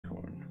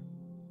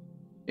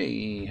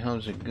Hey,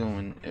 how's it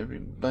going,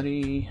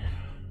 everybody?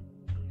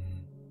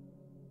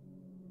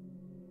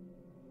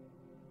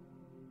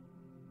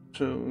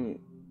 So,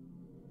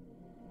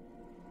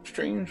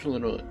 strange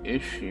little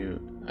issue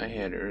I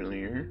had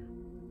earlier.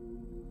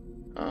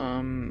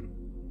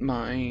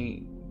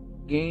 My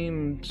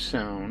game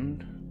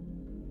sound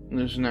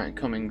was not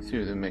coming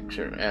through the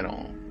mixer at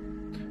all,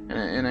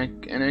 and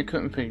I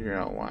couldn't figure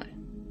out why.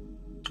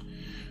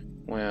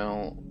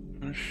 Well,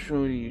 I'll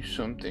show you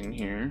something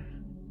here.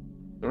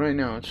 Right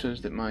now it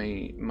says that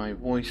my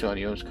voice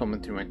audio is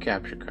coming through my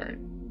capture card.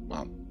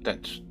 Well,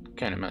 that's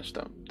kind of messed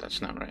up.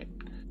 That's not right.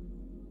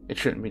 It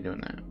shouldn't be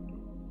doing that.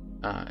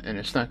 And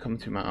it's not coming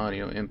through my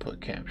audio input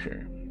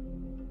capture.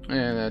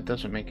 And that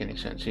doesn't make any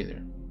sense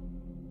either.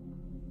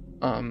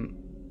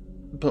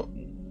 But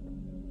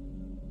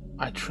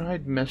I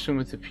tried messing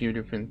with a few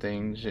different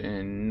things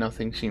and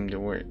nothing seemed to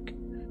work.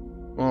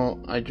 Well,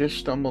 I just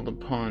stumbled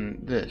upon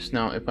this.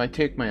 Now, if I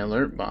take my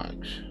alert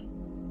box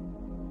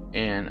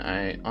and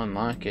I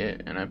unlock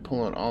it and I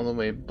pull it all the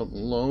way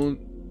below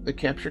the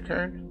capture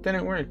card, then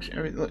it works.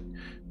 Look,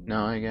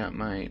 now I got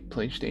my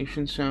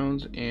PlayStation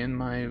sounds and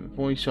my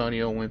voice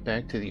audio went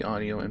back to the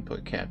audio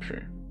input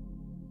capture.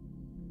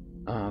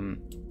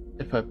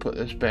 If I put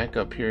this back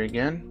up here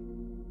again,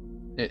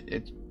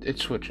 it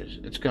switches.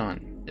 It's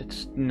gone.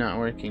 It's not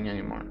working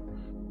anymore.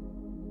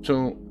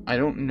 So I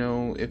don't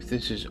know if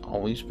this has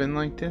always been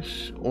like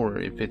this or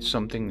if it's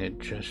something that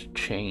just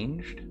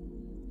changed.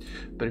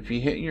 But if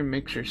you hit your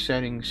mixer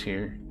settings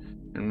here,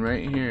 and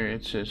right here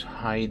it says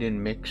hide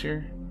in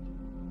mixer,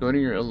 go to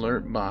your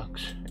alert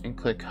box and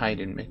click hide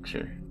in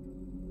mixer.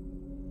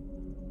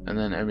 And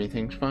then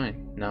everything's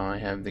fine. Now I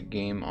have the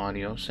game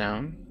audio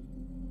sound,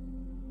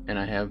 and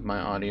I have my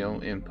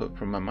audio input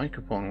from my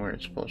microphone where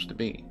it's supposed to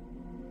be.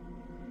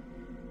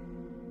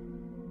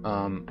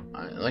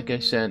 Like I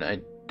said,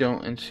 I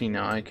don't see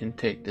now I can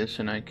take this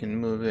and I can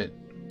move it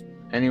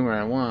anywhere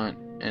I want,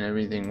 and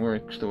everything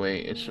works the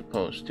way it's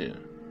supposed to.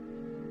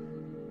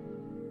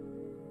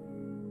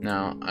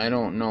 Now, I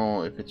don't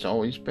know if it's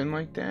always been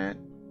like that,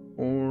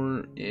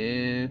 or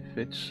if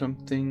it's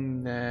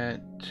something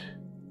that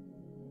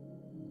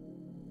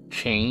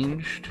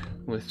changed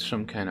with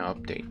some kind of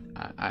update.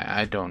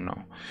 I don't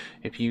know.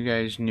 If you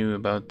guys knew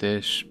about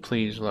this,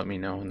 please let me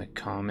know in the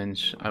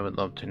comments. I would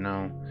love to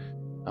know.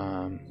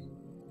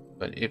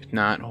 But if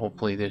not,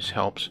 hopefully this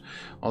helps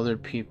other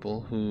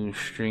people who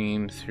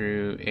stream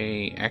through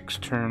a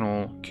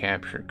external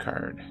capture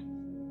card.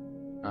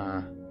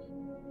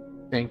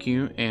 Thank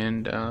you,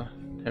 and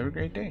have a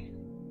great day.